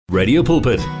Radio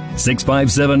Pulpit,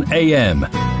 657 AM.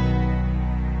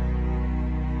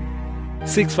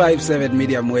 657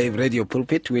 medium wave Radio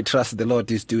Pulpit. We trust the Lord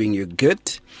is doing you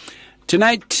good.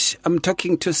 Tonight, I'm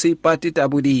talking to Sipati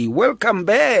Tabudi. Welcome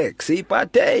back,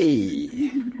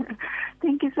 Sipati.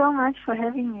 Thank you so much for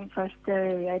having me,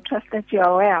 Pastor. I trust that you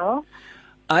are well.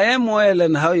 I am well,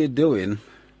 and how are you doing?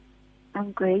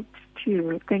 I'm great,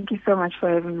 too. Thank you so much for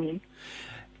having me.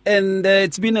 And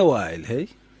it's been a while, hey?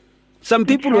 Some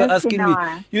people were asking me,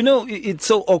 you know, it's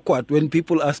so awkward when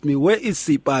people ask me, where is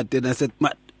Sipati? And I said,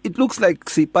 it looks like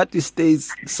Sipati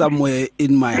stays somewhere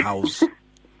in my house.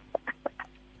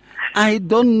 I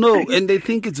don't know. And they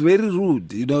think it's very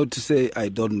rude, you know, to say, I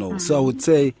don't know. So I would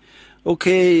say,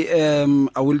 okay,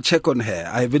 I will check on her.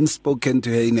 I haven't spoken to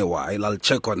her in a while. I'll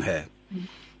check on her,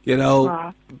 you know.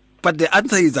 Wow. But the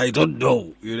answer is, I don't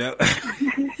know, you know.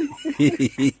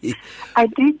 I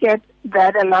do get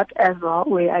that a lot as well,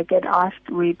 where I get asked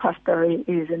where Pastor Ray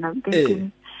is, and I'm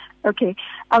thinking, okay,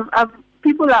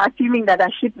 people are assuming that I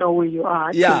should know where you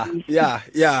are. Yeah. And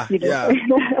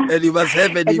you must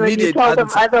have an immediate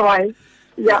answer.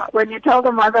 When you tell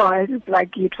them otherwise, it's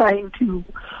like you're trying to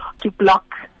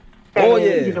block,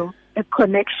 you know, a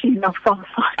connection of some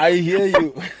sort. I hear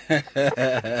you.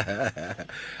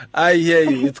 I hear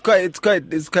you. It's quite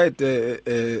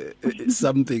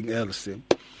something else.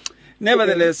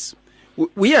 Nevertheless,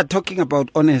 we are talking about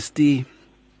honesty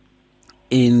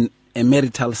in a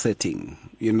marital setting.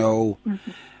 You know,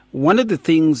 one of the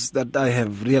things that I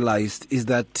have realized is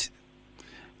that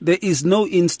there is no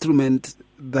instrument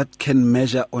that can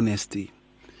measure honesty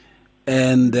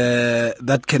and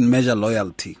that can measure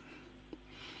loyalty.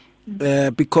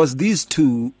 Because these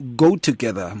two go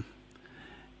together,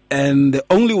 and the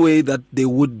only way that they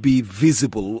would be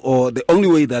visible, or the only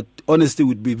way that honesty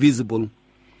would be visible,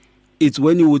 is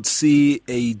when you would see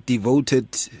a devoted,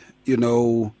 you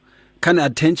know, kind of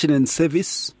attention and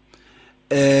service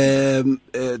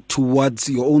towards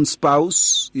your own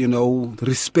spouse, you know,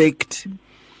 respect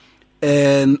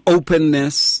and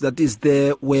openness that is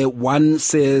there, where one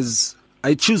says,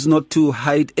 I choose not to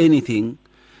hide anything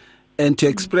and to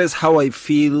express how I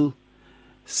feel,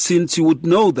 since you would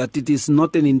know that it is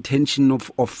not an intention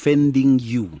of offending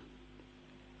you.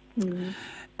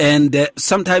 And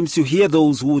sometimes you hear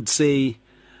those who would say,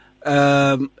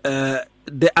 there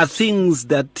are things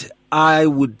that I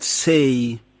would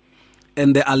say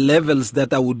and there are levels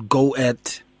that I would go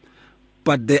at,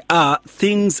 but there are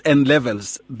things and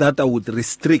levels that I would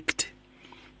restrict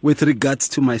with regards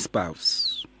to my spouse.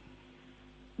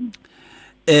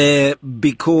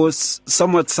 Because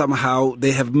somehow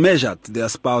they have measured their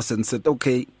spouse and said,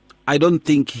 okay, I don't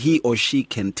think he or she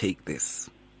can take this.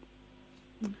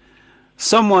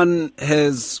 Someone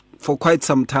has for quite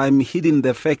some time hidden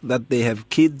the fact that they have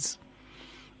kids.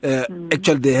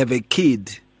 Actually, they have a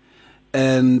kid,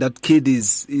 and that kid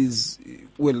is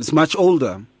much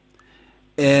older.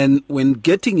 And when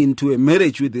getting into a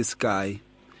marriage with this guy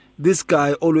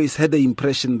always had the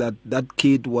impression that that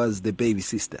kid was the baby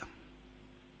sister.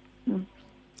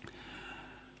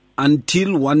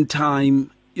 Until one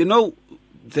time, you know,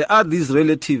 there are these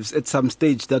relatives at some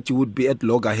stage that you would be at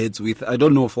loggerheads with. I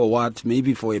don't know for what,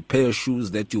 maybe for a pair of shoes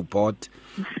that you bought,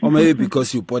 or maybe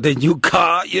because you bought a new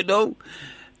car, you know.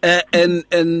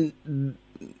 And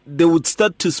they would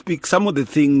start to speak some of the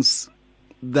things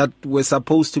that were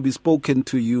supposed to be spoken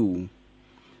to you,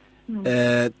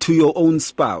 to your own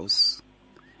spouse.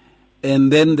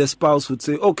 And then the spouse would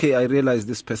say, okay, I realize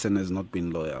this person has not been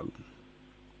loyal,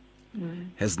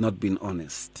 has not been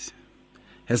honest,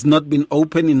 has not been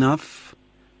open enough,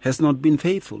 has not been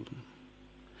faithful.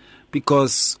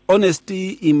 Because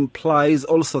honesty implies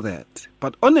also that.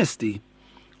 But honesty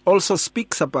also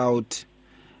speaks about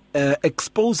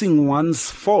exposing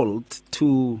one's fault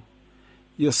to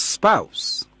your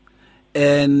spouse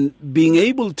and being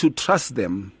able to trust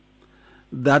them,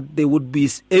 that they would be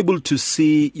able to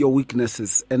see your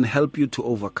weaknesses and help you to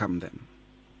overcome them.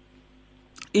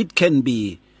 It can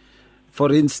be,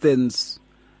 for instance,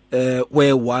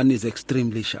 where one is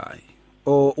extremely shy,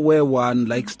 or where one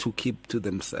likes to keep to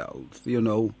themselves, you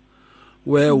know,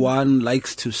 where one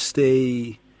likes to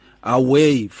stay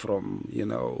away from, you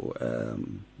know,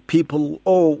 people,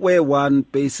 or where one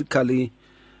basically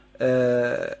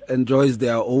enjoys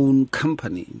their own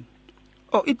company.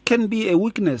 Or it can be a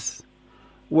weakness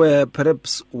where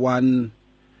perhaps one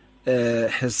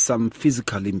has some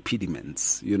physical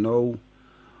impediments, you know,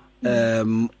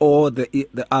 or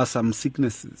there are some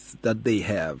sicknesses that they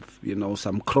have, you know,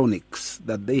 some chronics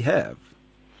that they have.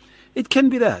 It can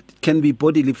be that. It can be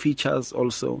bodily features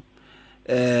also.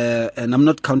 And I'm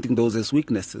not counting those as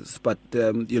weaknesses, but,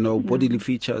 you know, bodily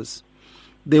features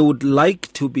they would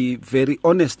like to be very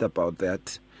honest about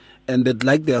that, and they'd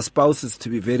like their spouses to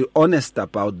be very honest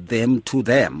about them to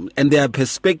them and their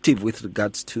perspective with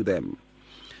regards to them.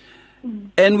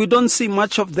 And we don't see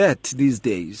much of that these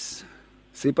days.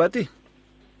 Sipati?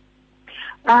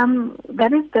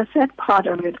 That is the sad part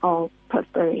of it all,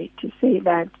 Pastor Ray, to say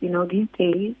that, these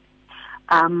days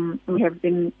we have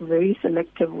been very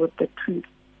selective with the truth.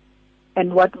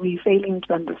 And what we're failing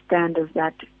to understand is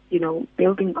that,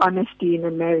 building honesty in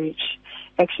a marriage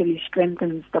actually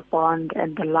strengthens the bond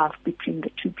and the love between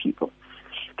the two people.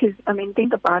 Because,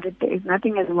 think about it, there is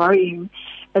nothing as worrying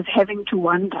as having to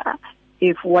wonder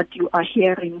if what you are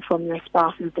hearing from your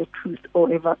spouse is the truth or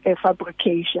a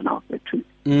fabrication of the truth.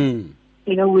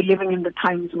 We're living in the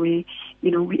times where,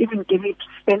 we even give it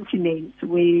fancy names,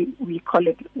 where we call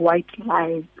it white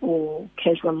lies or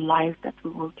casual lies that we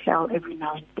will tell every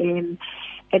now and then.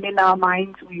 And in our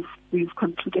minds, we've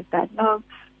concluded that, no,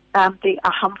 they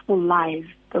are harmful lies.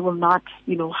 They will not,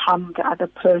 harm the other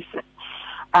person.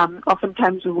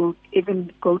 Oftentimes we will even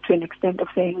go to an extent of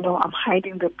saying, no, I'm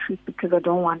hiding the truth because I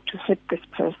don't want to hurt this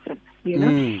person,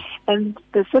 And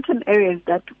there's certain areas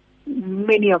that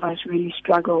many of us really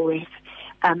struggle with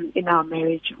in our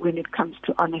marriage when it comes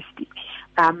to honesty.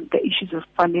 The issues of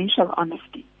financial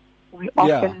honesty. We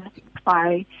often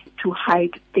try to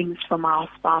hide things from our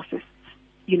spouses.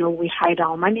 We hide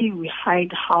our money, we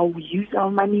hide how we use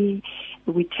our money,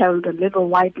 we tell the little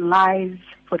white lies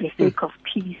for the sake of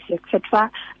peace, etc.,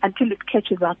 until it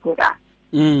catches up with us,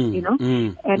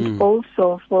 And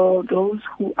also for those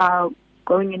who are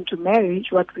going into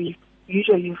marriage, what we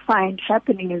usually find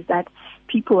happening is that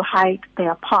people hide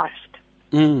their past.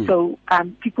 So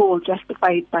people will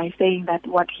justify it by saying that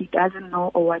what he doesn't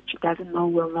know or what she doesn't know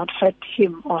will not hurt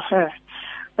him or her.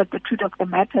 But the truth of the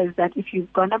matter is that if you're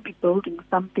going to be building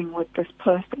something with this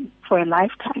person for a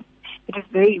lifetime, it is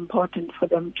very important for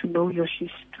them to know your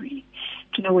history,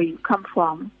 to know where you come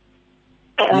from,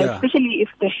 especially if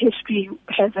the history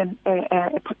has a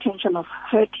potential of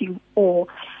hurting or,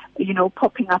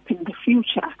 popping up in the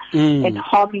future and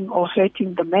harming or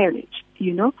hurting the marriage,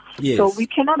 Yes. So we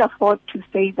cannot afford to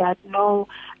say that, no,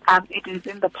 it is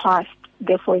in the past,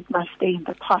 therefore it must stay in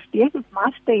the past. Yes, it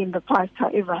must stay in the past,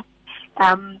 however.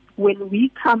 When we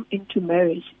come into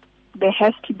marriage, there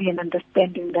has to be an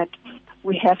understanding that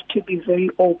we have to be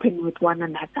very open with one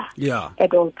another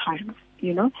at all times,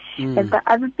 And the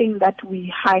other thing that we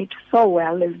hide so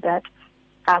well is that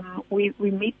we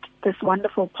meet this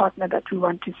wonderful partner that we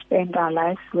want to spend our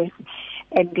lives with,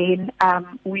 and then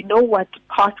we know what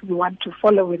path we want to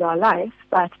follow with our lives,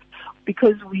 but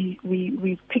because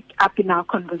we've picked up in our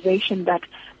conversation that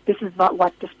this is not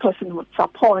what this person would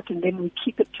support, and then we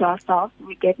keep it to ourselves,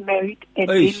 we get married, and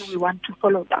then we want to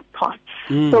follow that path.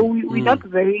 So we're not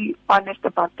very honest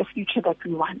about the future that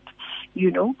we want.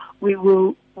 We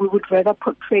would rather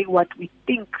portray what we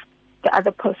think the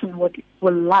other person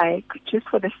will like, just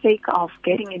for the sake of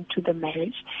getting into the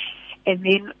marriage. And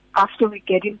then after we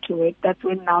get into it, that's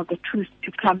when now the truth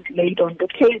becomes laid on the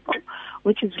table,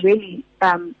 which is really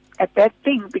a bad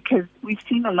thing, because we've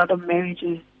seen a lot of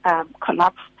marriages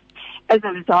collapse as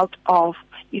a result of,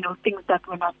 things that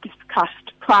were not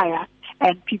discussed prior,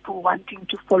 and people wanting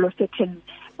to follow certain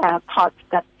parts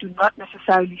that do not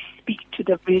necessarily speak to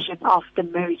the vision of the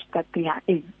marriage that they are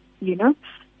in,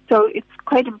 So it's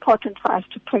quite important for us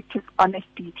to practice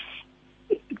honesty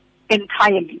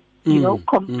entirely,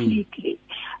 completely.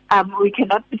 We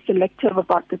cannot be selective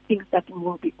about the things that we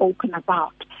will be open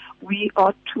about. We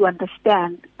ought to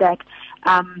understand that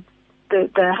the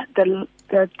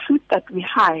truth that we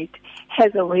hide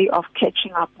has a way of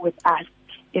catching up with us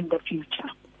in the future.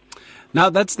 Now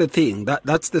that's the thing.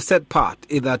 That's the sad part.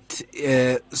 Is that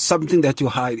something that you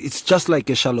hide? It's just like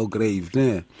a shallow grave.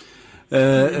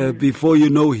 Before you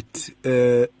know it,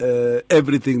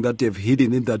 everything that you've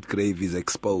hidden in that grave is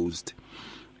exposed.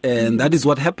 And that is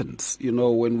what happens,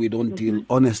 when we don't deal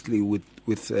honestly with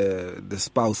the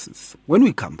spouses. When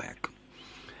we come back,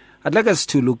 I'd like us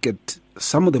to look at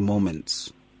some of the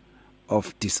moments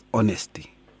of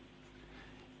dishonesty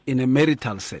in a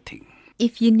marital setting.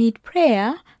 If you need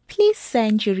prayer, please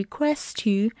send your request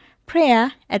to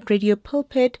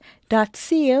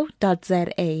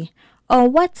prayer@radiopulpit.co.za or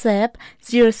WhatsApp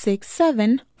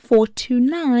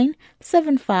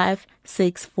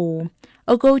 067-429-7564.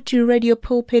 Or go to Radio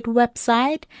Pulpit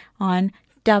website on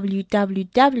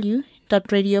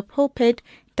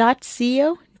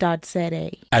www.radiopulpit.co.za.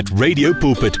 At Radio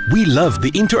Pulpit, we love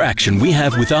the interaction we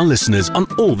have with our listeners on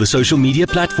all the social media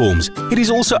platforms. It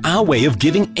is also our way of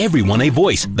giving everyone a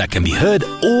voice that can be heard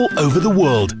all over the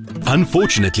world.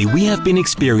 Unfortunately, we have been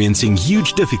experiencing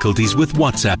huge difficulties with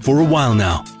WhatsApp for a while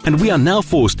now, and we are now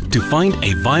forced to find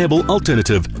a viable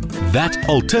alternative. That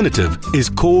alternative is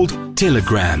called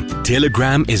Telegram.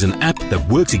 Telegram is an app that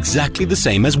works exactly the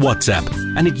same as WhatsApp,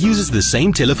 and it uses the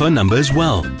same telephone number as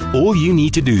well. All you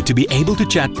need to do to be able to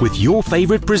chat with your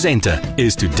favorite presenter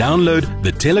is to download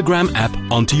the Telegram app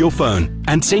onto your phone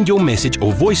and send your message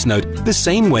or voice note the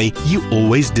same way you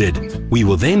always did. We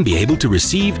will then be able to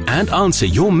receive and answer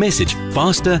your message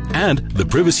faster, and the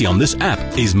privacy on this app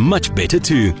is much better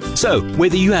too. So,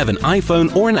 whether you have an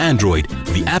iPhone or an Android,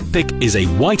 the app pic is a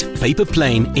white paper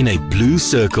plane in a blue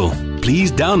circle.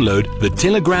 Please download the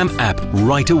Telegram app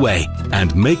right away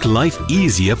and make life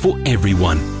easier for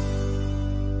everyone.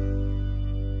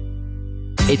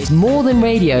 It's more than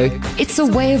radio, it's a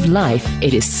way of life.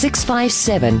 It is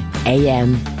 657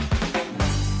 AM.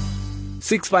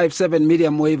 657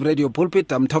 Medium Wave Radio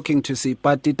Pulpit. I'm talking to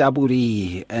Sipati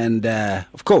Taburi, and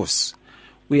of course,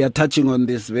 we are touching on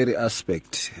this very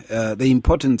aspect, the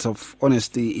importance of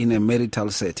honesty in a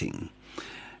marital setting.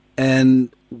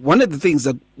 And one of the things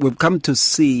that we've come to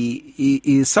see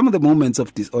is some of the moments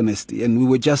of dishonesty, and we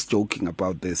were just joking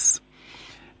about this.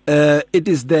 It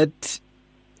is that,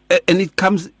 and it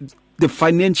comes the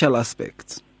financial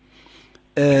aspect,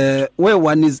 where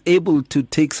one is able to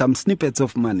take some snippets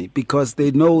of money because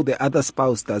they know the other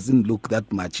spouse doesn't look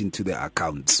that much into their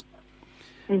accounts.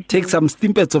 Mm-hmm. Take some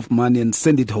snippets of money and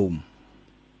send it home.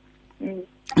 Mm.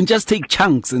 And just take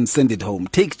chunks and send it home.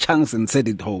 Take chunks and send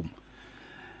it home.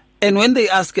 And when they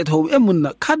ask at home, and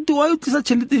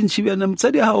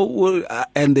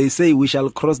they say, we shall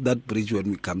cross that bridge when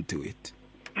we come to it.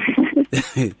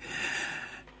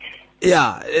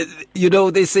 Yeah,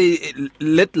 they say,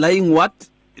 let lying what?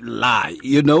 Lie,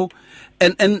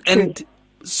 And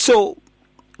so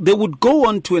they would go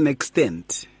on to an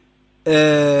extent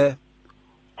of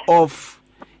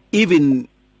even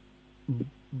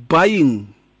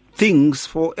buying things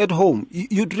for at home.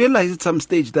 You'd realize at some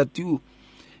stage that you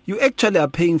actually are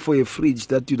paying for a fridge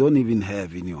that you don't even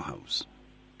have in your house.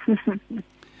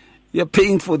 You're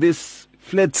paying for this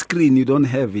flat screen you don't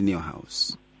have in your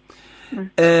house.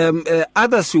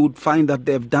 Others, you would find that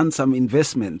they've done some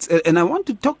investments. And I want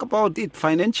to talk about it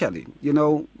financially,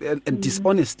 and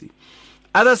dishonesty.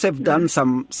 Others have done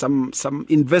some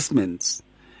investments.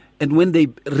 And when they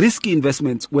risky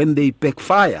investments, when they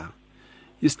backfire,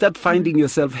 you start finding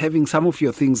yourself having some of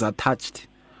your things attached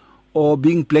or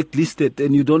being blacklisted,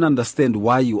 and you don't understand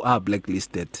why you are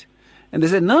blacklisted. And they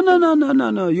say, no,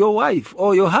 your wife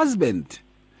or your husband.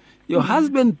 Your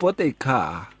husband bought a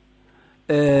car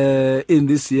in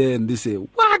this year and this year.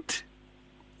 What?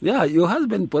 Yeah, your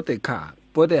husband bought a car,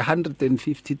 bought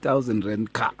 150,000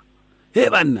 rand car. Hey,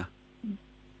 banna.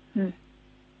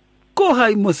 Ko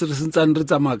hai mosrisintsan re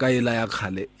tsamaya ka ela ya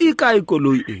khale. E kae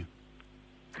koloi e?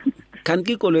 Kan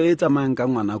ke koloi e tsamayang ka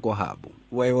ngwana ko habo.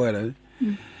 Wa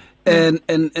And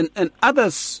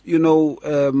others,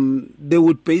 they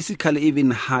would basically even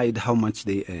hide how much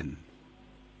they earn.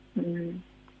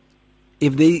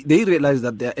 If they realize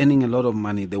that they're earning a lot of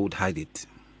money, they would hide it.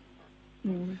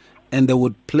 And they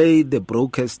would play the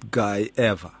brokest guy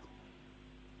ever.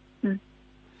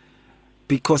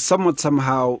 Because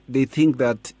somehow they think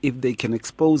that if they can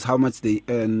expose how much they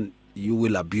earn, you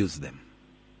will abuse them.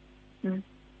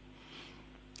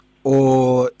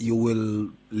 Or you will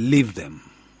leave them.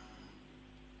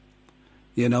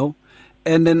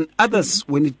 And then others,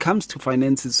 when it comes to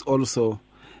finances also,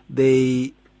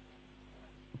 they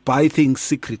buy things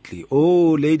secretly.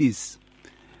 Oh, ladies,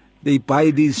 they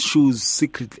buy these shoes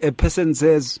secretly. A person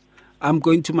says, I'm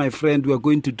going to my friend, we are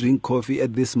going to drink coffee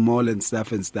at this mall and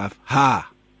stuff. Ha!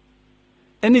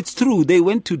 And it's true, they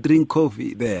went to drink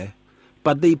coffee there,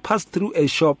 but they passed through a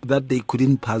shop that they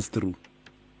couldn't pass through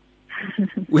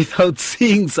without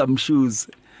seeing some shoes.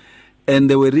 And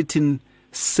they were written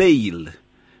sale.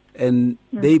 And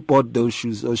they bought those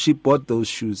shoes, or she bought those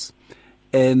shoes.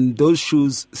 And those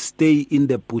shoes stay in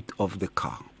the boot of the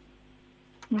car.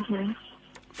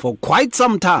 For quite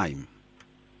some time.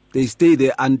 They stay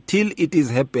there until it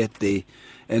is her birthday.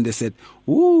 And they said,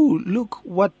 ooh, look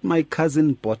what my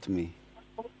cousin bought me.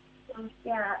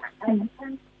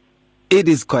 It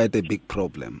is quite a big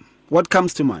problem. What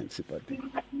comes to mind, Sipati?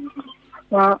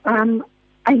 Well,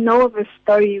 I know of a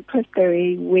story, Pastor,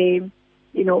 where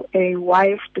a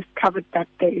wife discovered that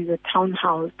there is a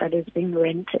townhouse that is being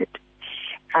rented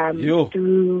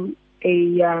to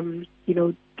the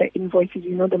invoices,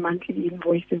 the monthly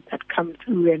invoices that come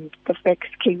through, and the fax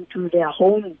came to their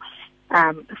home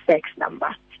fax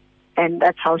number. And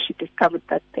that's how she discovered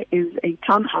that there is a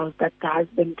townhouse that the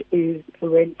husband is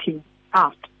renting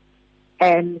out.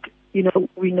 And,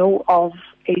 we know of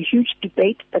a huge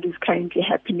debate that is currently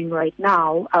happening right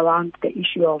now around the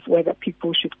issue of whether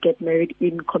people should get married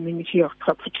in community of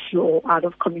property or out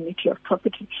of community of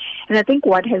property. And I think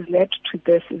what has led to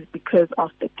this is because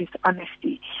of the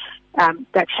dishonesty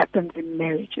that happens in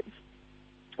marriages,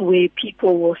 where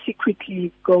people will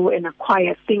secretly go and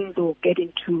acquire things or get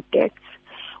into debts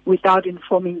without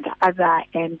informing the other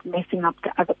and messing up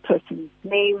the other person's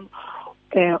name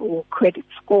or credit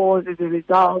scores as a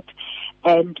result,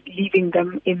 and leaving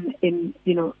them in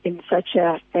such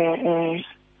a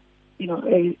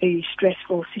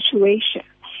stressful situation.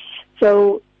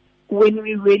 So when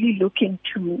we really look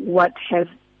into what has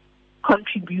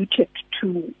contributed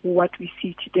to what we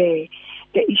see today,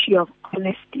 the issue of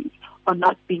honesty or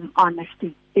not being honest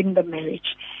in the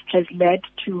marriage has led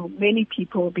to many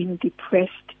people being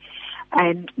depressed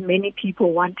and many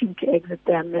people wanting to exit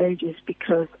their marriages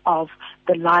because of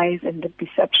the lies and the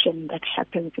deception that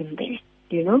happens in there.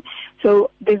 So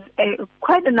there's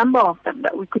quite a number of them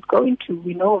that we could go into.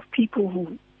 We know of people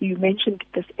who, you mentioned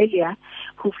this earlier,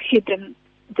 who've hidden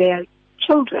their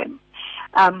children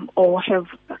or have,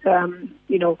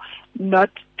 not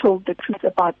told the truth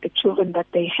about the children that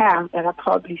they have that are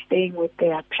probably staying with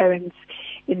their parents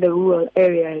in the rural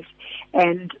areas,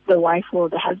 and the wife or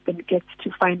the husband gets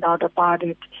to find out about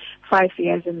it 5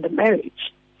 years in the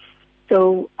marriage.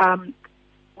 So,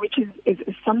 which is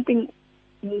something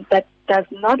that does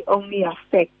not only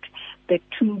affect the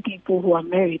two people who are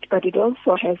married, but it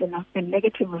also has a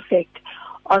negative effect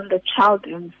on the child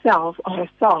himself or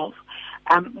herself,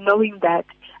 knowing that,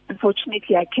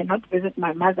 unfortunately, I cannot visit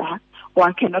my mother or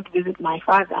I cannot visit my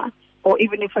father, or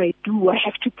even if I do, I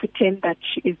have to pretend that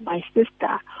she is my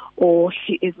sister or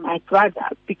she is my brother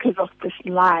because of these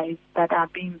lies that are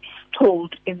being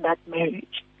told in that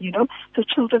marriage, So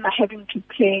children are having to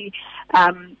play,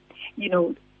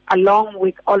 along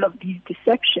with all of these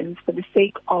deceptions for the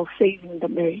sake of saving the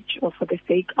marriage or for the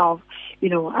sake of,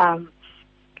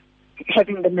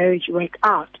 having the marriage work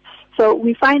out. So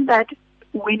we find that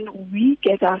when we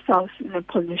get ourselves in a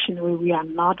position where we are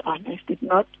not honest, it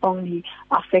not only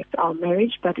affects our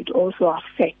marriage, but it also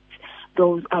affects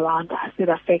those around us. It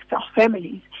affects our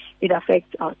families. It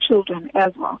affects our children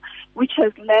as well, which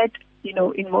has led,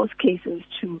 in most cases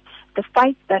to the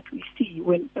fights that we see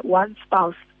when one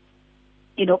spouse,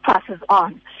 passes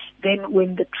on. Then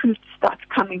when the truth starts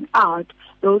coming out,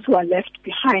 those who are left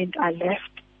behind are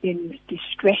left in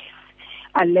distress,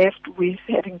 are left with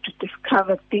having to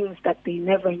discover things that they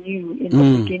never knew in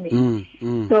the beginning.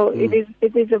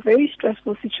 It is a very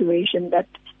stressful situation that,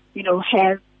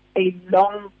 has a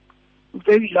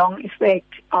very long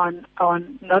effect on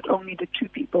not only the two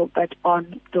people, but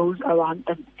on those around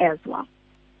them as well.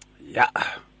 Yeah,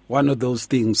 one of those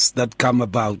things that come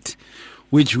about,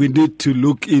 which we need to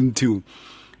look into.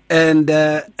 And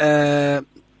there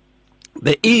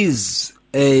is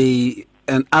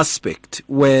an aspect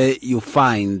where you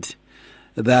find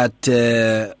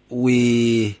that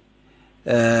we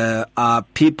are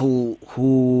people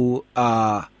who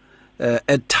are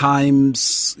at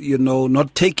times,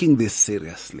 not taking this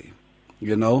seriously,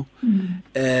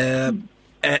 and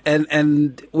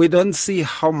we don't see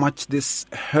how much this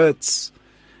hurts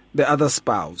the other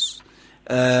spouse.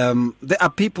 There are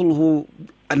people who,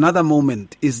 another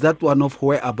moment is that one of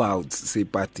whereabouts, say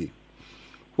party,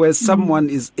 where someone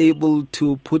is able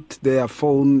to put their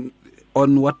phone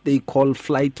on what they call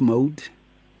flight mode.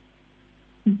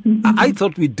 I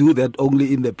thought we do that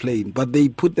only in the plane, but they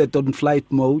put that on flight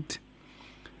mode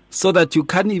so that you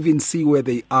can't even see where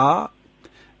they are.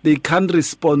 They can't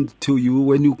respond to you.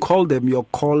 When you call them, your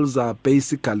calls are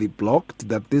basically blocked,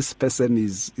 that this person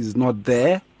is not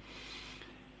there,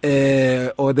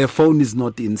 or their phone is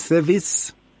not in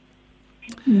service.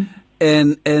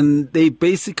 And they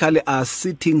basically are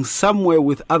sitting somewhere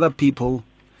with other people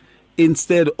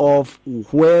instead of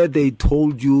where they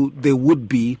told you they would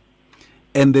be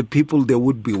and the people they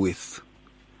would be with.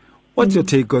 What's your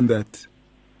take on that?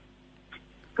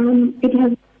 It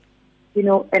has,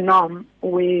 a norm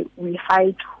where we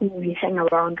hide who we hang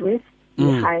around with,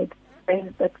 we hide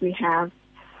friends that we have,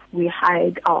 we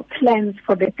hide our plans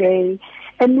for the day,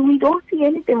 and we don't see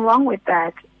anything wrong with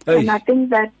that. And I think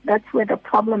that's where the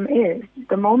problem is.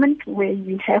 The moment where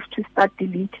you have to start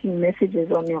deleting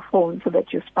messages on your phone so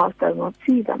that your spouse does not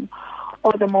see them,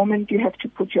 or the moment you have to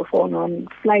put your phone on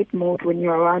flight mode when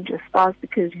you're around your spouse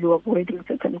because you're avoiding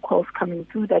certain calls coming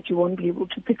through that you won't be able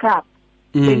to pick up,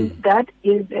 then that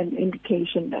is an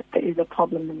indication that there is a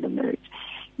problem in the marriage.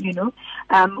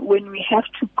 When we have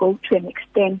to go to an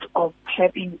extent of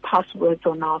having passwords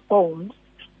on our phones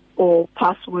or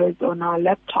passwords on our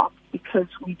laptops because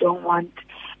we don't want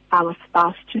our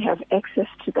spouse to have access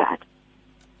to that,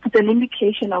 it's an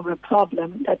indication of a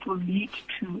problem that will lead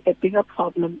to a bigger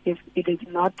problem if it is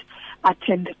not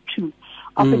attended to.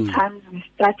 Oftentimes we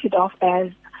start it off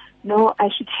as, no, I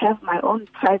should have my own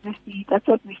privacy. That's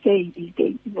what we say these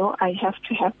days. I have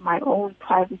to have my own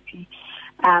privacy.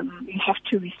 You have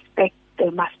to respect. There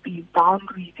must be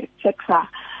boundaries, etc.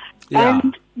 Yeah.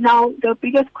 And now the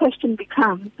biggest question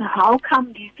becomes, how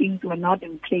come these things were not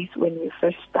in place when we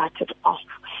first started off?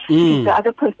 Because the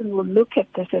other person will look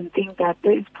at this and think that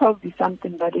there is probably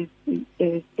something that is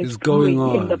going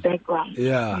on in the background.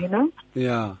 Yeah.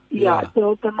 Yeah.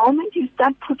 So the moment you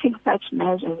start putting such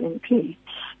measures in place,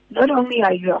 not only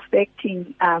are you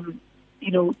affecting,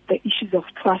 the issues of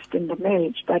trust in the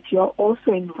marriage, but you're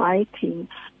also inviting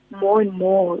more and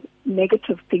more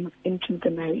negative things into the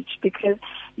marriage. Because,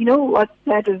 what's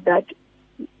sad is that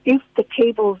if the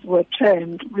tables were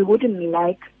turned, we wouldn't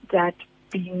like that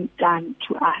being done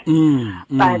to us.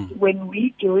 But when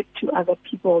we do it to other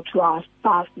people, to our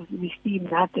spouses, we see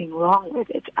nothing wrong with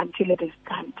it until it is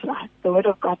done to us. The Word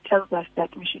of God tells us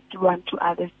that we should do unto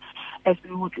others as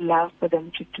we would love for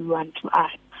them to do unto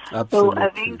us. Absolutely. So I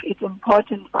think it's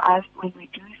important for us when we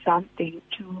do something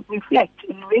to reflect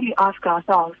and really ask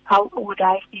ourselves, how would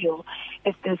I feel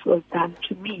if this was done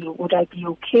to me? Would I be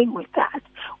okay with that?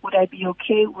 Would I be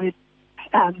okay with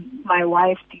my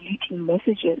wife deleting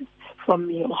messages from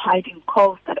me or hiding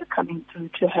calls that are coming through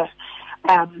to her?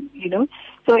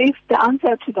 So if the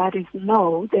answer to that is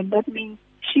no, then that means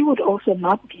she would also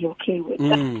not be okay with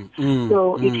that.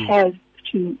 So it has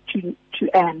to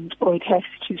end, or it has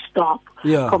to stop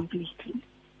completely.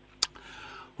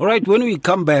 All right, when we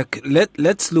come back,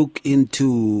 let's look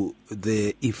into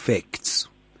the effects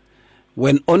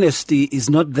when honesty is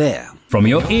not there. From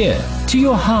your ear to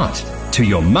your heart to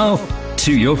your mouth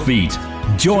to your feet.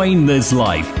 Join this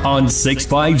life on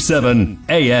 657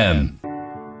 AM.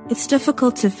 It's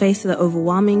difficult to face the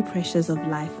overwhelming pressures of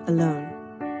life alone.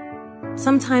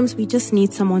 Sometimes we just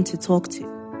need someone to talk to,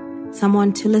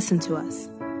 someone to listen to us.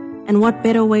 And what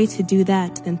better way to do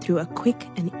that than through a quick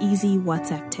and easy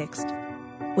WhatsApp text?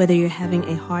 Whether you're having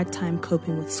a hard time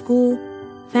coping with school,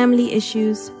 family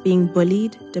issues, being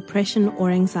bullied, depression, or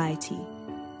anxiety,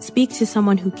 speak to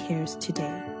someone who cares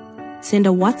today. Send a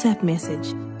WhatsApp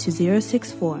message to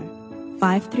 064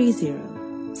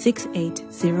 530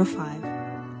 6805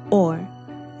 or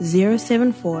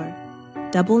 074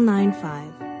 995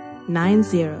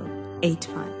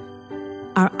 9085.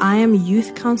 Our I Am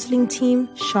Youth Counseling team,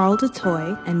 Charles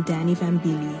DeToy and Danny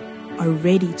Vambili, are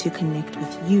ready to connect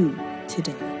with you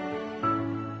today.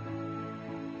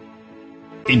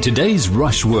 In today's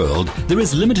rush world, there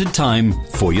is limited time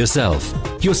for yourself.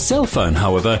 Your cell phone,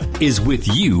 however, is with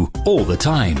you all the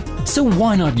time. So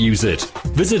why not use it?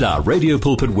 Visit our Radio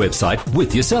Pulpit website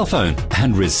with your cell phone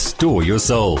and restore your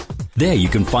soul. There you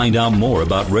can find out more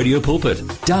about Radio Pulpit,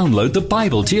 download the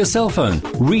Bible to your cell phone,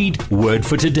 read Word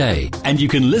for Today, and you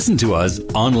can listen to us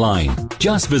online.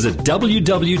 Just visit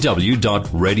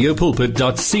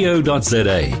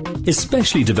www.radiopulpit.co.za.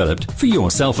 Especially developed for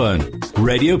your cell phone.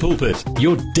 Radio Pulpit,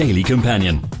 your daily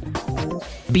companion.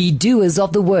 Be doers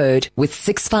of the word with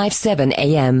 657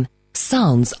 AM.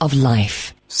 Sounds of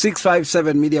Life.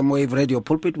 657 Medium Wave Radio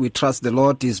Pulpit. We trust the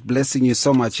Lord is blessing you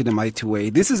so much in a mighty way.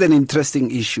 This is an interesting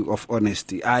issue of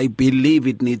honesty. I believe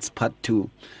it needs part 2,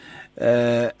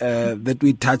 that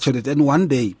we touch on it. And one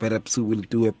day, perhaps we will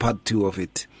do a part 2 of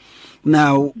it.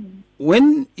 Now,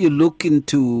 when you look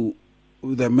into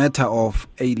the matter of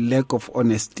a lack of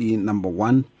honesty, number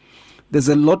one, there's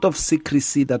a lot of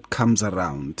secrecy that comes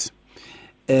around.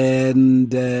 And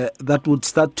that would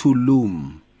start to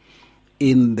loom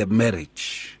in the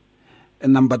marriage.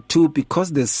 And number two,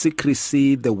 because there's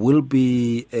secrecy, there will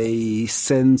be a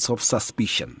sense of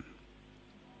suspicion.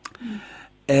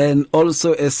 And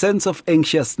also a sense of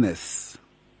anxiousness.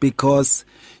 Because,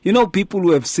 people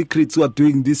who have secrets who are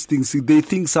doing these things, they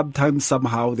think sometimes,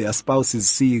 somehow, their spouse is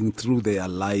seeing through their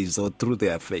lives or through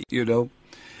their faith,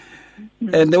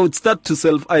 And they would start to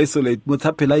self-isolate, or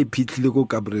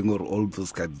all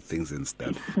those kinds of things and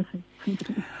stuff.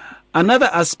 Another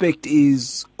aspect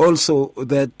is also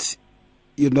that,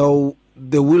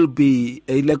 there will be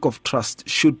a lack of trust.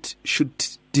 Should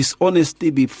dishonesty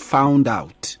be found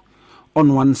out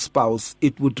on one spouse,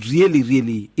 it would really,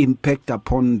 really impact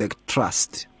upon the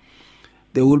trust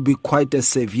there will be quite a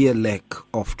severe lack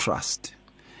of trust.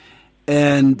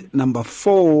 And number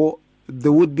 4,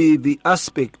 there would be the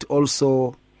aspect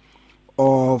also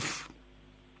of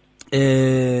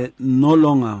no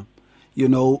longer,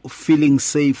 feeling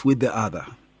safe with the other,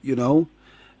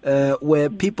 where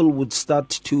people would start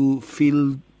to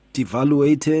feel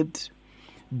devaluated,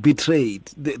 betrayed.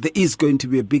 There is going to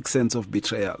be a big sense of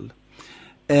betrayal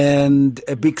and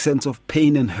a big sense of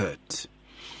pain and hurt.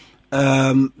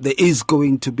 There is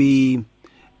going to be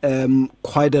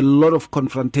quite a lot of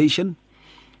confrontation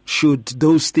should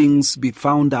those things be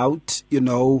found out,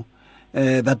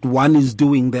 that one is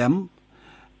doing them.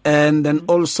 And then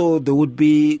also there would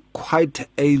be quite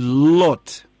a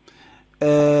lot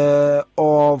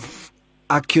of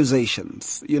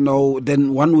accusations,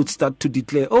 then one would start to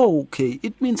declare, oh, okay,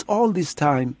 it means all this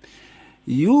time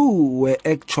you were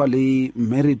actually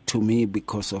married to me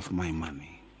because of my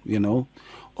money,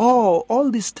 Oh,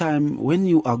 all this time when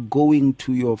you are going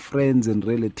to your friends and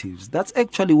relatives, that's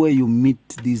actually where you meet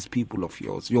these people of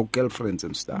yours, your girlfriends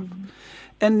and stuff.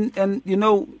 And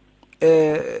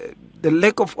the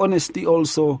lack of honesty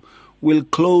also will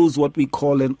close what we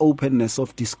call an openness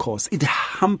of discourse. It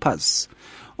hampers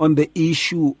on the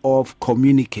issue of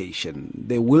communication.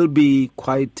 There will be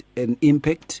quite an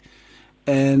impact,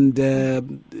 and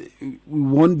we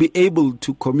won't be able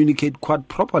to communicate quite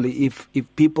properly if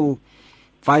people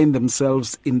find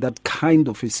themselves in that kind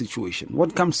of a situation.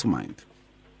 What comes to mind?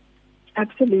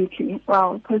 Absolutely.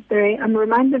 Well, Pastor, I'm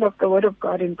reminded of the word of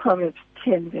God in Proverbs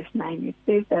 10, verse 9. It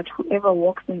says that whoever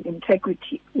walks in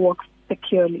integrity walks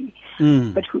securely,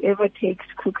 but whoever takes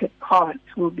crooked paths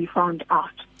will be found out.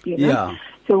 Yeah.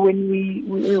 So when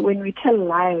we tell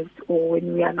lies or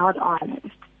when we are not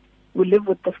honest, we live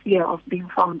with the fear of being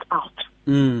found out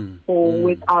or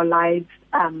with our lives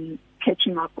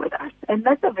catching up with us. And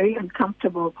that's a very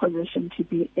uncomfortable position to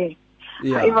be in.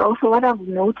 Yeah. However, also what I've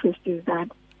noticed is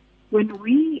that when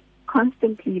we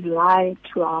constantly lie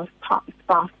to our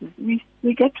spouses, we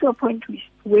get to a point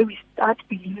where we start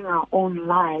believing our own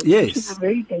lies, which is a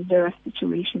very dangerous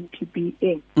situation to be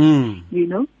in.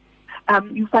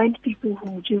 You find people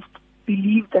who just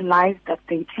believe the lies that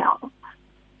they tell.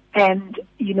 And,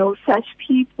 such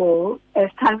people,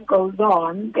 as time goes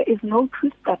on, there is no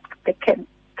truth that can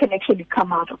actually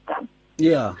come out of them.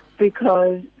 Yeah.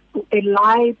 Because a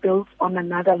lie builds on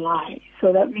another lie.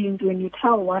 So that means when you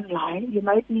tell one lie, you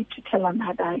might need to tell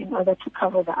another in order to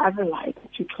cover the other lie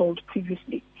that you told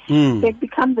previously. So it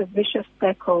becomes a vicious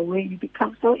circle where you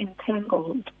become so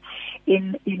entangled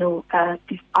in,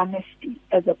 dishonesty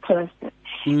as a person.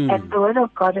 And the word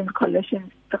of God in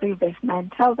Colossians 3 verse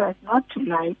 9 tells us not to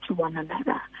lie to one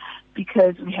another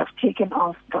because we have taken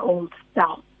off the old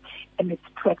self and its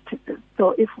practices.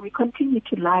 So if we continue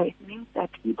to lie, it means that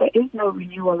there is no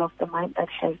renewal of the mind that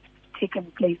has taken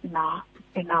place in our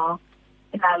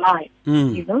lives,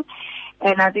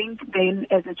 And I think then,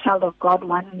 as a child of God,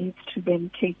 one needs to then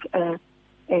take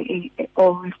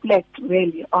or reflect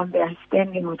really on their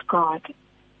standing with God,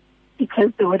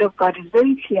 because the Word of God is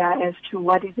very clear as to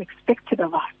what is expected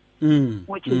of us,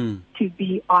 which is to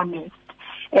be honest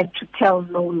and to tell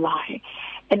no lie.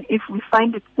 And if we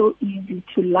find it so easy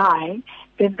to lie,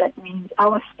 then that means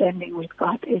our standing with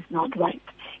God is not right,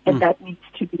 and that needs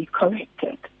to be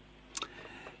corrected.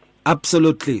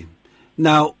 Absolutely.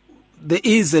 Now, there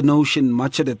is a notion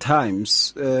much of the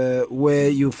times where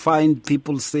you find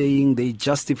people saying they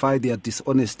justify their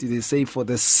dishonesty. They say, for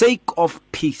the sake of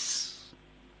peace.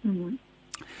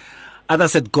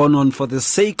 Others had gone on, for the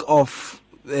sake of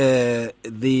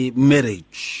the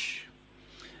marriage.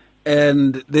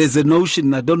 And there's a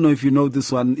notion, I don't know if you know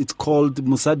this one, it's called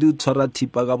Musadu Tsorati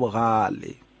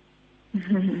Pagabogale.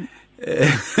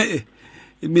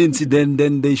 It means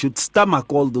then they should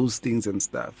stomach all those things and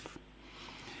stuff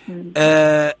in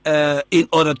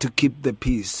order to keep the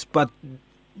peace. But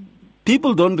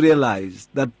people don't realize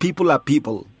that people are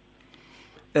people.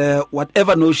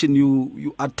 Whatever notion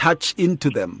you attach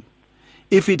into them,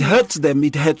 if it hurts them,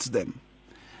 it hurts them.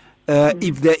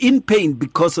 If they're in pain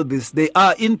because of this, they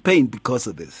are in pain because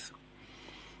of this.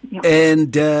 Yeah.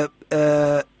 And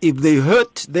if they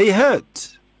hurt, they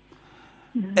hurt.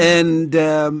 And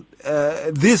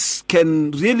this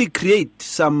can really create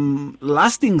some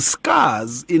lasting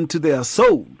scars into their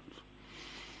soul,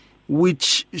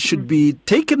 which should be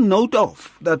taken note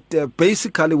of. That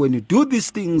basically when you do these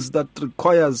things that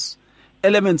requires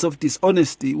elements of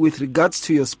dishonesty with regards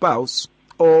to your spouse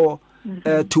or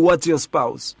towards your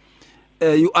spouse,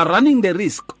 you are running the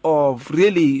risk of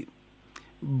really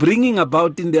bringing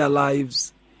about in their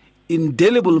lives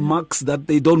indelible marks that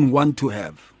they don't want to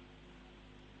have.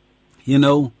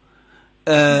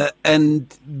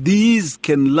 And these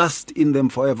can last in them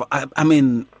forever. I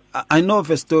mean, I know of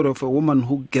a story of a woman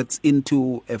who gets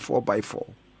into a 4x4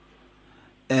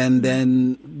 and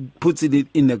then puts it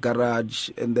in a garage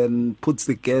and then puts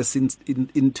the gas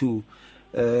into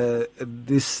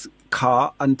this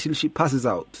car until she passes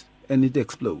out and it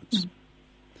explodes.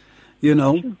 You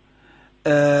know?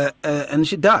 And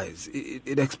she dies.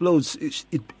 It explodes.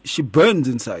 She burns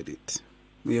inside it,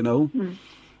 you know.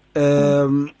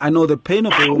 I know the pain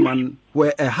of a woman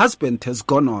where a husband has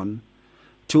gone on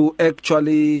to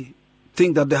actually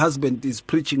think that the husband is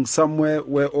preaching somewhere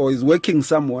or is working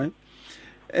somewhere,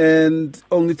 and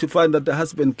only to find that the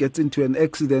husband gets into an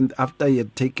accident after he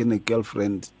had taken a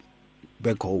girlfriend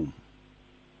back home.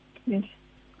 Yes.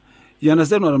 You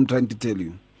understand what I'm trying to tell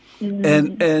you?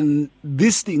 And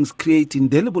these things create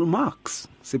indelible marks.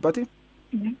 Sipati?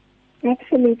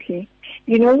 Absolutely.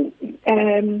 You know,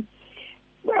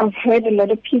 I've heard a lot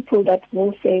of people that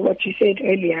will say what you said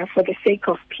earlier, for the sake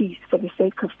of peace, for the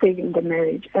sake of saving the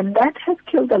marriage. And that has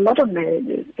killed a lot of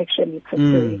marriages, actually,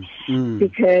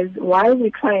 because while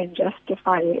we try and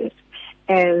justify it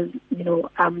as, you know,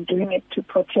 I'm doing it to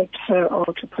protect her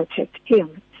or to protect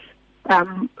him,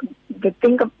 the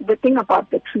thing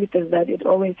about the truth is that it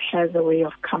always has a way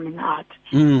of coming out.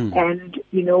 And,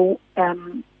 you know,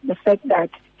 the fact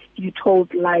that you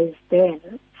told lies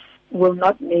then will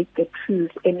not make the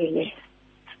truth any less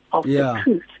of the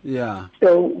truth. Yeah.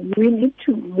 So we need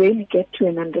to really get to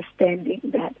an understanding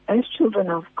that as children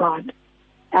of God,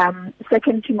 2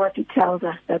 Timothy tells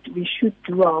us that we should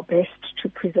do our best to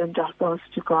present ourselves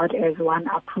to God as one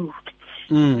approved,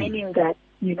 meaning that,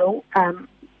 you know,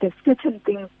 there's certain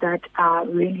things that are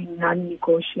really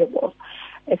non-negotiable,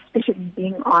 especially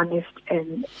being honest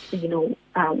and, you know,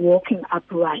 walking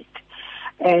upright.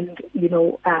 And, you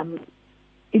know,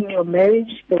 in your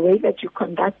marriage, the way that you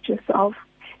conduct yourself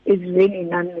is really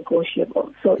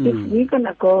non-negotiable. So if we're going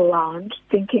to go around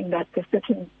thinking that there's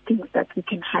certain things that we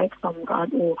can hide from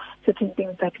God or certain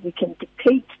things that we can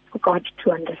dictate for God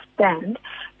to understand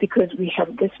because we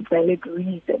have this valid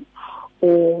reason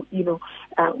or, you know,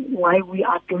 why we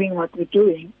are doing what we're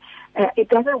doing, it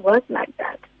doesn't work like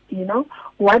that, you know.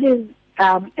 What is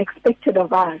expected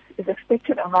of us is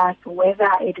expected of us whether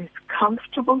it is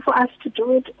comfortable for us to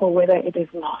do it or whether it is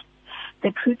not.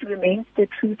 The truth remains the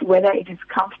truth whether it is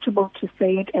comfortable to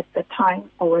say it at the time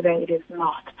or whether it is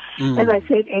not. As I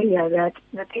said earlier, that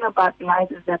the thing about lies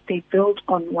is that they build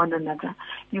on one another.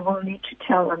 You will need to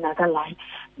tell another lie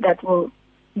that will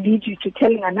lead you to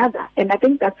telling another. And I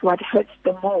think that's what hurts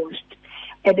the most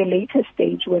at a later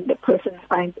stage when the person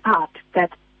finds out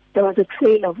that there was a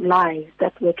trail of lies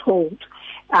that were told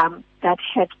that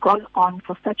had gone on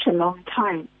for such a long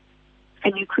time.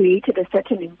 And you created a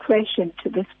certain impression to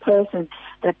this person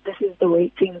that this is the way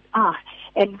things are.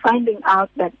 And finding out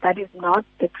that that is not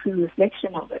the true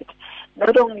reflection of it,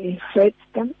 not only hurts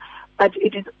them, but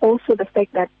it is also the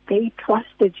fact that they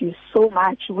trusted you so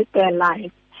much with their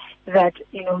life that,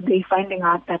 you know, they're finding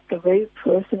out that the very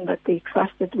person that they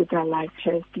trusted with their life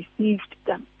has deceived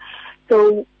them.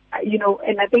 So, you know,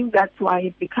 and I think that's why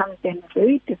it becomes then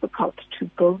very difficult to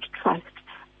build trust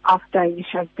after you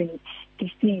have been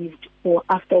deceived or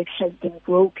after it has been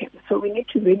broken. So we need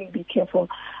to really be careful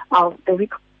of the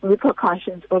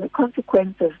repercussions or the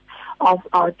consequences of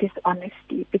our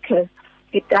dishonesty because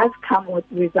it does come with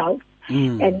results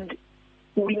and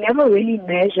we never really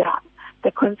measure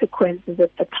the consequences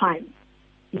at the time.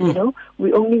 You know,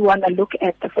 we only want to look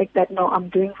at the fact that, no, I'm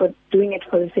doing it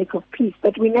for the sake of peace.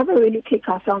 But we never really take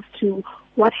ourselves to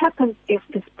what happens if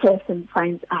this person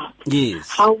finds out. Yes.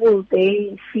 How will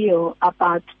they feel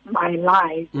about my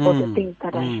lies or the things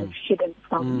that I have hidden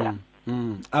from them?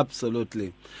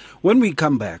 Absolutely. When we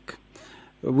come back,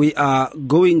 we are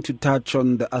going to touch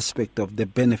on the aspect of the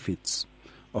benefits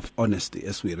of honesty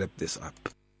as we wrap this up.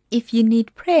 If you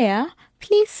need prayer,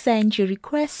 please send your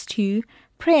request to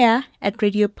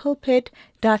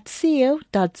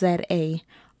prayer@radiopulpit.co.za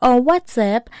or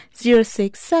WhatsApp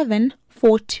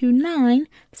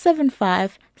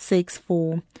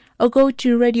 067-429-7564 or go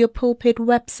to Radio Pulpit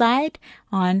website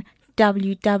on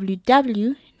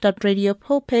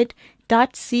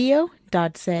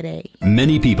www.radiopulpit.co.za.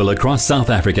 Many people across South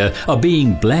Africa are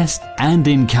being blessed and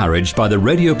encouraged by the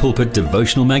Radio Pulpit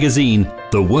devotional magazine,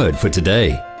 The Word for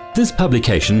Today. This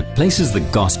publication places the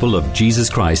gospel of Jesus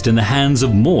Christ in the hands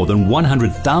of more than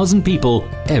 100,000 people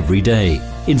every day,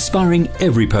 inspiring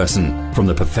every person, from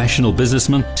the professional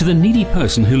businessman to the needy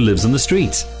person who lives on the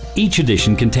streets. Each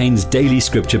edition contains daily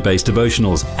scripture-based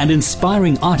devotionals and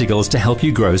inspiring articles to help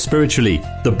you grow spiritually.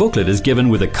 The booklet is given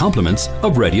with the compliments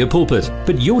of Radio Pulpit,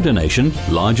 but your donation,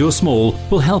 large or small,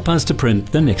 will help us to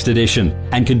print the next edition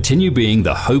and continue being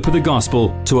the hope of the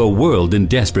gospel to a world in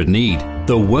desperate need.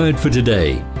 The Word for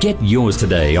Today. Get yours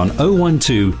today on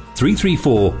 012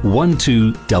 334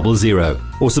 1200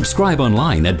 or subscribe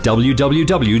online at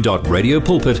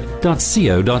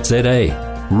www.radiopulpit.co.za.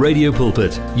 Radio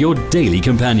Pulpit, your daily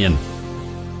companion.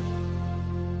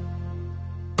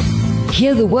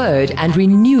 Hear the Word and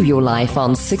renew your life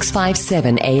on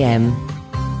 657 AM.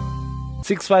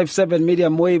 657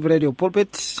 Medium Wave Radio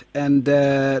Pulpit, and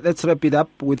let's wrap it up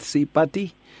with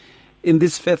Sipati in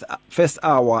this first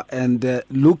hour and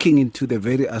looking into the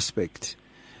very aspect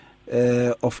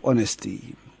of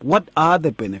honesty. What are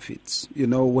the benefits? You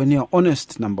know, when you're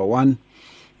honest, number one,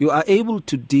 you are able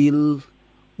to deal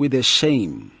with the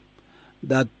shame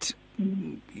that,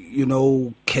 you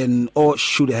know, can or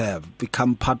should have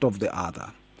become part of the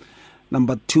other.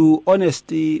 Number two,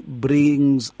 honesty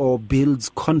brings or builds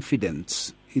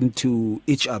confidence into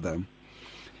each other.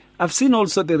 I've seen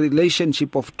also the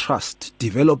relationship of trust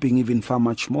developing even far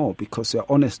much more because you're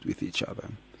honest with each other.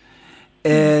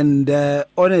 And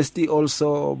honesty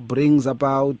also brings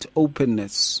about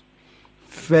openness,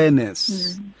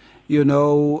 fairness. You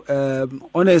know,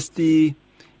 honesty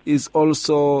is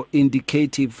also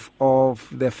indicative of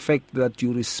the fact that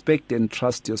you respect and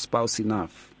trust your spouse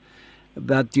enough,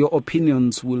 that your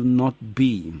opinions will not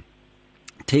be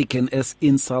taken as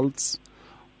insults,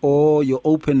 or your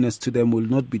openness to them will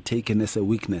not be taken as a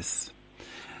weakness.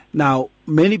 Now,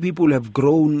 many people have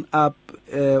grown up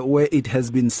where it has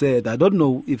been said, I don't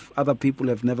know if other people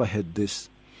have never heard this,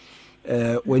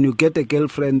 when you get a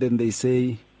girlfriend and they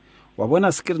say,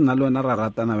 wabona skiri na lo na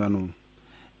rarata na bano,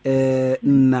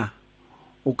 na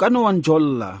o ka no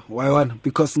wanjolla wa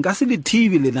because nka se le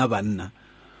TV le na banna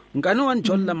nka no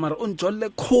wanjolla mara o njolle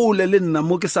khole le nna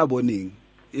mo ke sa boneng,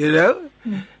 you know.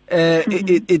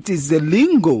 It is the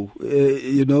lingo,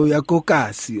 you know, ya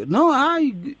kokasi. No,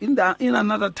 in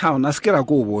another town askera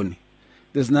go bone,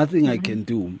 there's nothing I can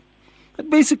do. But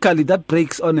basically that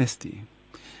breaks honesty.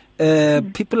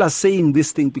 People are saying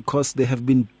this thing because they have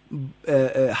been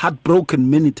heartbroken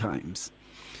many times.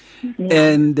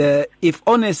 And if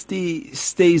honesty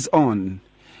stays on,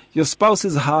 your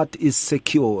spouse's heart is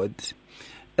secured.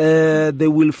 They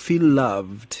will feel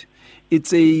loved.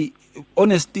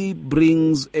 Honesty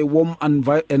brings a warm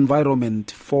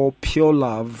environment for pure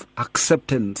love,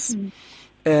 acceptance.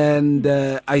 And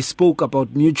I spoke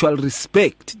about mutual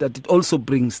respect, that it also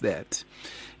brings that.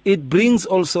 It brings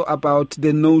also about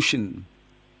the notion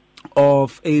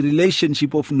of a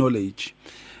relationship of knowledge.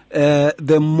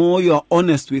 The more you're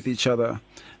honest with each other,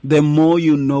 the more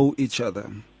you know each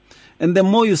other. And the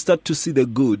more you start to see the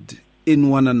good in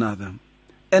one another.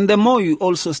 And the more you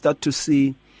also start to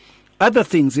see other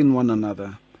things in one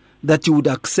another that you would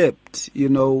accept, you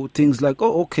know, things like,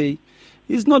 oh, okay,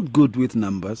 he's not good with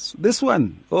numbers. This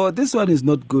one is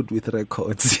not good with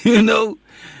records, you know.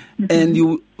 And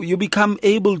you become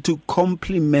able to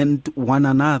complement one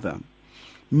another.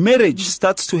 Marriage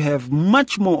starts to have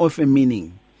much more of a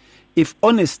meaning if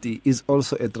honesty is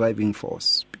also a driving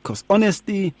force, because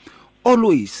honesty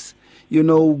always, you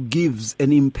know, gives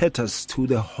an impetus to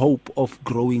the hope of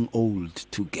growing old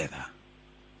together.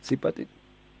 See, Patty?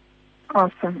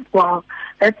 Awesome. Wow.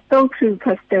 That's so true,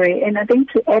 Pastor Ray. And I think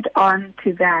to add on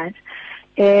to that,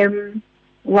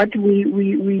 what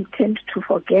we tend to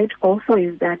forget also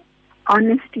is that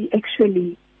honesty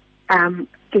actually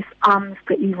disarms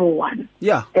the evil one.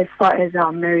 Yeah. As far as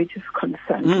our marriage is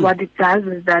concerned. What it does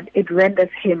is that it renders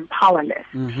him powerless.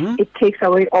 It takes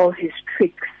away all his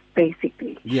tricks,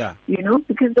 basically. Yeah. You know,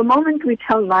 because the moment we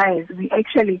tell lies, we're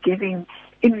actually giving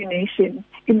ammunition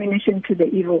to the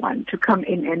evil one to come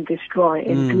in and destroy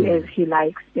and do as he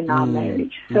likes in our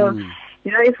marriage. So,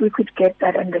 you know, if we could get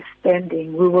that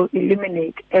understanding, we will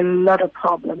eliminate a lot of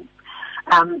problems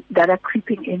that are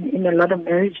creeping in a lot of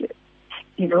marriages.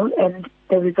 You know, and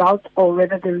the result, or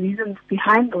rather the reasons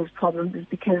behind those problems, is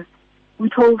because we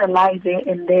told a lie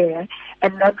there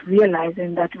and not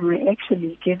realizing that we're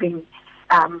actually giving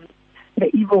the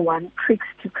evil one tricks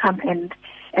to come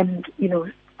and you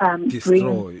know,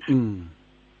 destroy. bring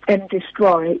and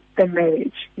destroy the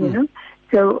marriage, you know.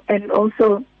 So, and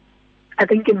also, I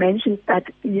think you mentioned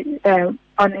that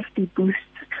honesty boosts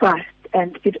trust,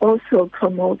 and it also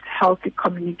promotes healthy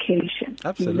communication.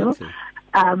 Absolutely. You know?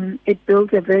 It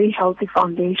builds a very healthy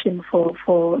foundation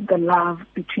for the love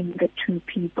between the two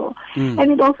people.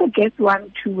 And it also gets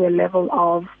one to a level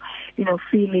of, you know,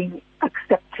 feeling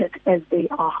accepted as they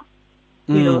are.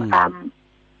 You know,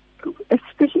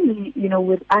 especially especially,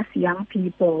 with us young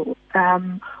people,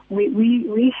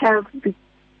 we have been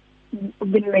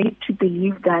made to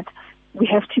believe that we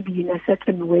have to be in a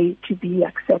certain way to be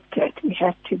accepted. We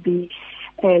have to be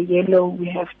yellow. We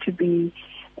have to be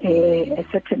a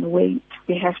certain weight.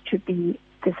 We have to be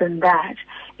this and that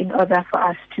in order for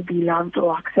us to be loved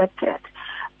or accepted.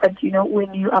 But,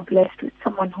 when you are blessed with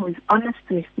someone who is honest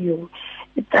with you,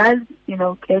 it does,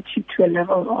 get you to a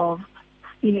level of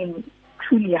feeling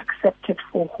truly accepted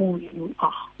for who you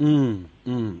are.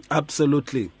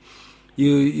 Absolutely.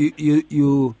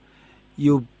 You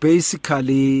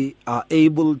basically are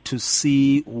able to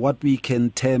see what we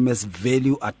can term as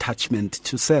value attachment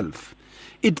to self.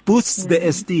 It boosts the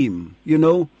esteem,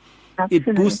 Absolutely. It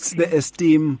boosts the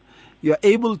esteem. You're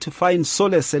able to find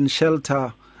solace and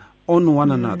shelter on one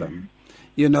another,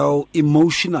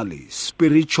 emotionally,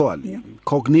 spiritually,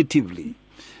 cognitively.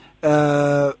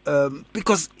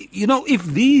 Because, if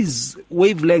these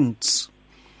wavelengths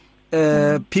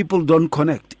people don't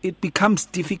connect, it becomes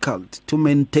difficult to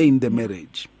maintain the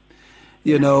marriage.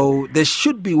 There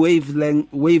should be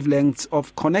wavelengths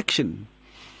of connection,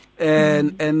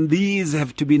 and these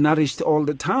have to be nourished all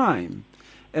the time.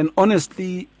 And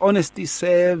honesty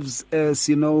serves as,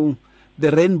 the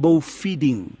rainbow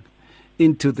feeding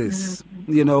into this.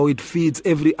 It feeds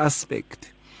every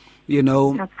aspect,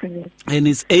 Absolutely. and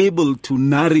is able to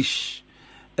nourish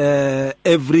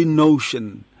every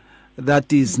notion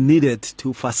that is needed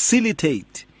to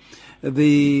facilitate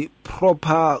the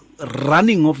proper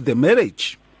running of the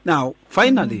marriage. Now,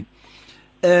 finally,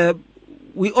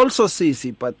 we also see,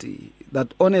 Sipati,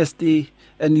 that honesty,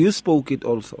 and you spoke it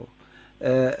also,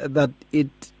 that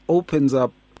it opens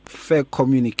up fair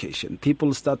communication.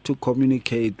 People start to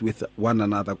communicate with one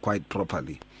another quite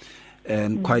properly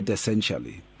and quite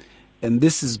essentially. And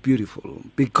this is beautiful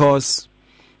because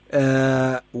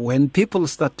when people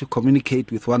start to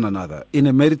communicate with one another in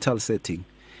a marital setting,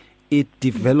 it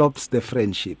develops the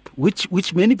friendship,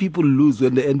 which many people lose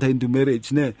when they enter into marriage.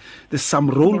 There's some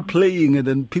role playing, and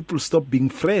then people stop being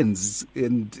friends.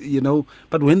 And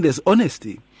but when there's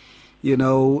honesty,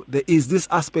 there is this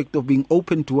aspect of being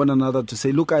open to one another to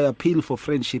say, look, I appeal for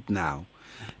friendship now,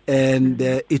 and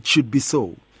it should be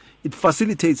so. It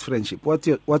facilitates friendship. What's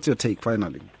your take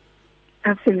finally?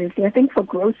 Absolutely. I think for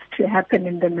growth to happen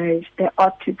in the marriage, there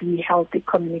ought to be healthy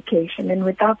communication. And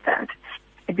without that,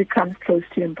 it becomes close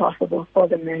to impossible for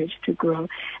the marriage to grow.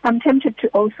 I'm tempted to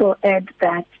also add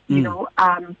that,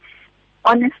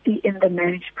 honesty in the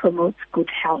marriage promotes good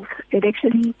health. It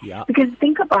actually, because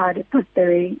think about it, Pastor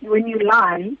Ray, when you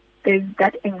lie, there's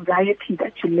that anxiety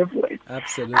that you live with.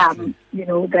 Absolutely.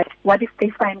 That what if they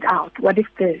find out? What if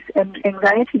this? And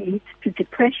anxiety leads to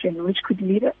depression, which could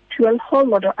lead to a whole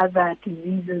lot of other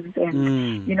diseases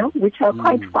and, which are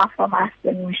quite far from us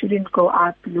and we shouldn't go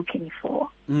out looking for.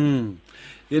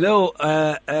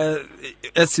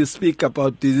 As you speak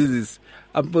about diseases,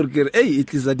 I'm thinking, hey,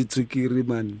 it is a tricky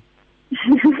man.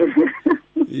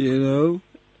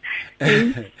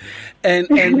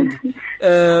 and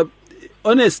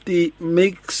honesty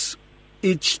makes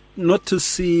each not to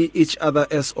see each other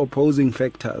as opposing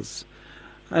factors.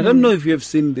 I don't know if you have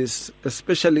seen this,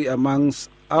 especially amongst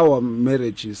our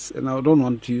marriages, and I don't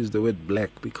want to use the word black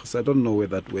because I don't know where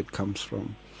that word comes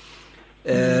from.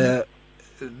 The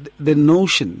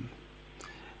notion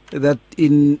that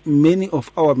in many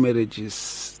of our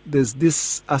marriages there's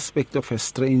this aspect of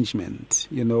estrangement,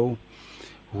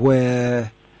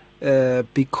 where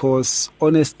because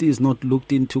honesty is not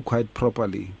looked into quite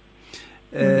properly,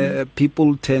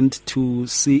 people tend to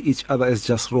see each other as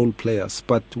just role players.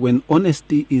 But when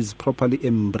honesty is properly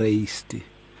embraced,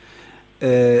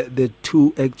 the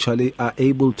two actually are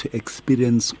able to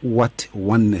experience what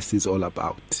oneness is all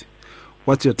about.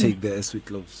 What's your take there,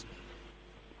 Sweet Loves?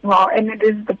 Well, and it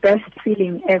is the best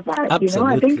feeling ever.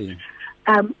 Absolutely.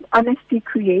 I think honesty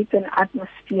creates an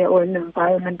atmosphere or an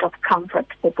environment of comfort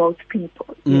for both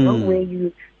people, where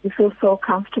you feel so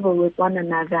comfortable with one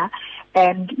another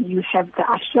and you have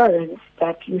the assurance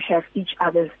that you have each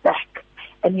other's back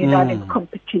and you're not in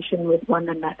competition with one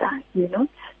another,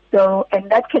 So,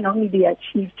 and that can only be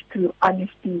achieved through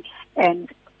honesty and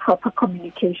proper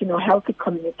communication or healthy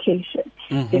communication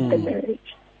in the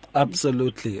marriage.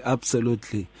 Absolutely,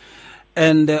 absolutely.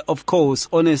 And of course,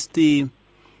 honesty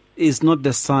is not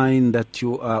the sign that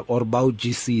you are or about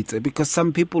GC, because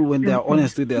some people, when they are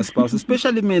honest with their spouse,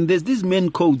 especially men, there's these men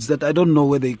codes that I don't know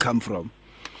where they come from.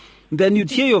 Then you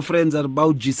hear your friends are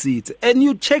about GC and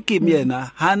you check him,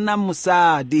 Hana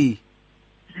Musadi.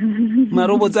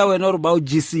 Marobota were not about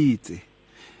GC,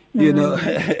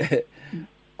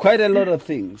 quite a lot of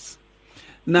things.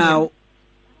 Now,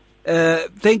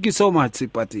 Thank you so much,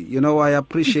 Sipati. You know, I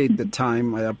appreciate the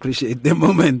time. I appreciate the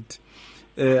moment.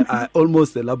 I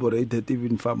almost elaborated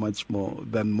even far much more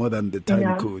than the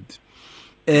time could.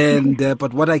 And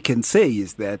but what I can say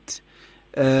is that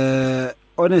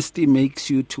honesty makes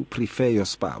you to prefer your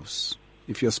spouse.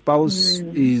 If your spouse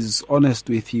is honest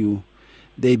with you,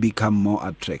 they become more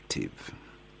attractive.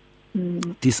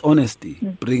 Dishonesty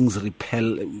brings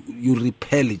you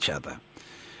repel each other.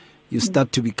 You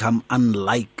start to become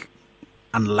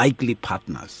unlikely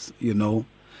partners, you know.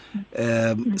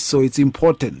 So it's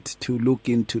important to look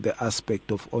into the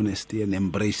aspect of honesty and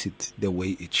embrace it the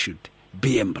way it should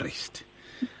be embraced.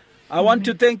 I want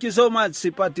to thank you so much,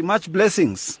 Sipati. Much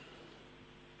blessings.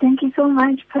 Thank you so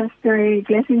much, Pastor.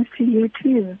 Blessings to you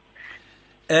too.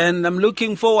 And I'm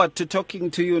looking forward to talking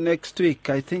to you next week.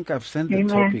 I think I've sent the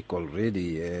topic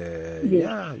already.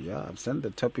 Yeah, I've sent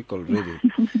the topic already.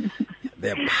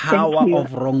 The power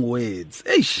of wrong words.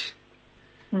 Eish.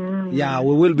 Yeah,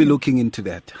 we will be looking into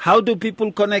that. How do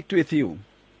people connect with you?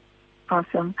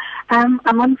 Awesome. I'm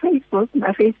on Facebook.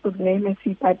 My Facebook name is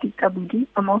Sipati Kabudi.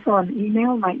 I'm also on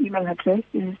email. My email address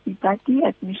is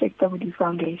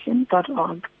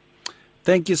sipati@mishekkabudifoundation.org.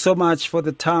 Thank you so much for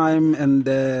the time, and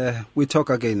we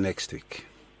talk again next week.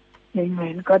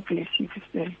 Amen. God bless you,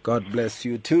 Pastor. God bless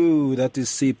you too. That is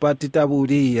Sipati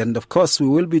Tabudi. And of course, we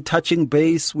will be touching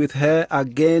base with her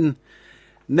again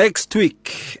next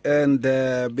week and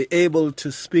be able to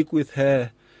speak with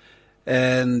her.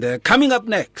 And coming up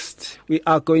next, we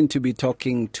are going to be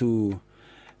talking to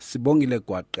Sibongile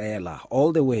Gwaqela,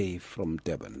 all the way from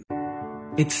Durban.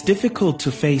 It's difficult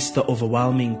to face the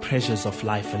overwhelming pressures of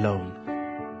life alone.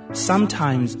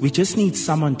 Sometimes we just need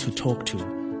someone to talk to,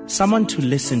 someone to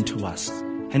listen to us.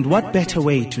 And what better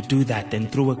way to do that than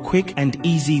through a quick and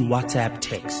easy WhatsApp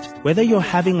text? Whether you're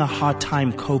having a hard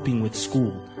time coping with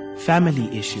school, family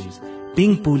issues,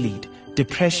 being bullied,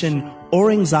 depression,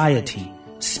 or anxiety,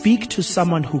 speak to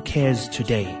someone who cares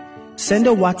today. Send a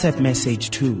WhatsApp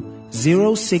message to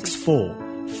 064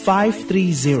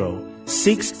 530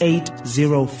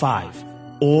 6805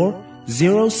 or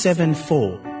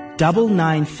 074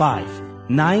 995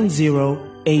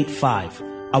 9085.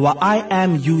 Our I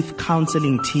Am Youth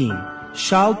Counseling team,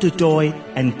 Charles Dudoy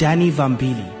and Danny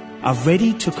Vambili, are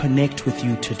ready to connect with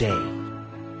you today.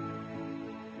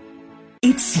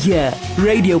 It's here.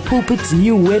 Radio Pulpit's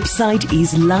new website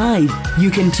is live. You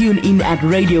can tune in at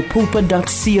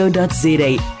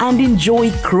radiopulpit.co.za and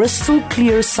enjoy crystal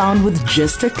clear sound with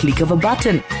just a click of a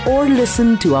button, or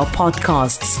listen to our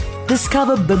podcasts.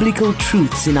 Discover biblical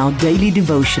truths in our daily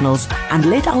devotionals and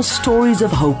let our stories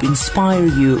of hope inspire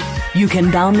you. You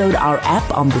can download our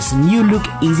app on this new look,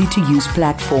 easy to use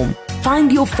platform.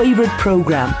 Find your favorite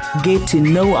program, get to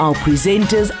know our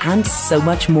presenters, and so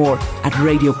much more at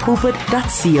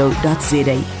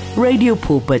radiopulpit.co.za. Radio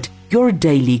Pulpit, your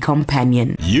daily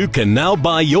companion. You can now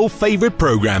buy your favorite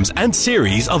programs and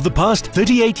series of the past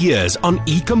 38 years on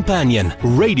eCompanion,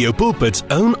 Radio Pulpit's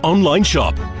own online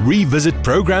shop. Revisit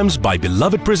programs by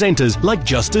beloved presenters like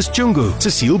Justice Chungu,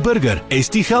 Cecile Burger,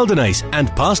 Esti Geldenhuys, and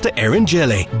Pastor Aaron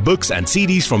Jelle. Books and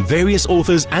CDs from various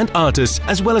authors and artists,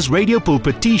 as well as Radio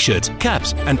Pulpit t-shirts,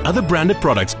 caps, and other branded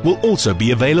products will also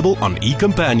be available on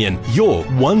eCompanion, your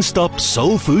one-stop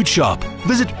soul food shop.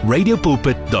 Visit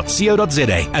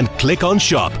radiopulpit.co.za and click on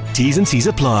shop. T's and C's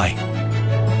apply.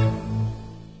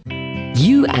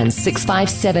 You and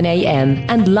 657 AM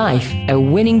and life, a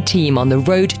winning team on the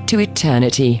road to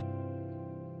eternity.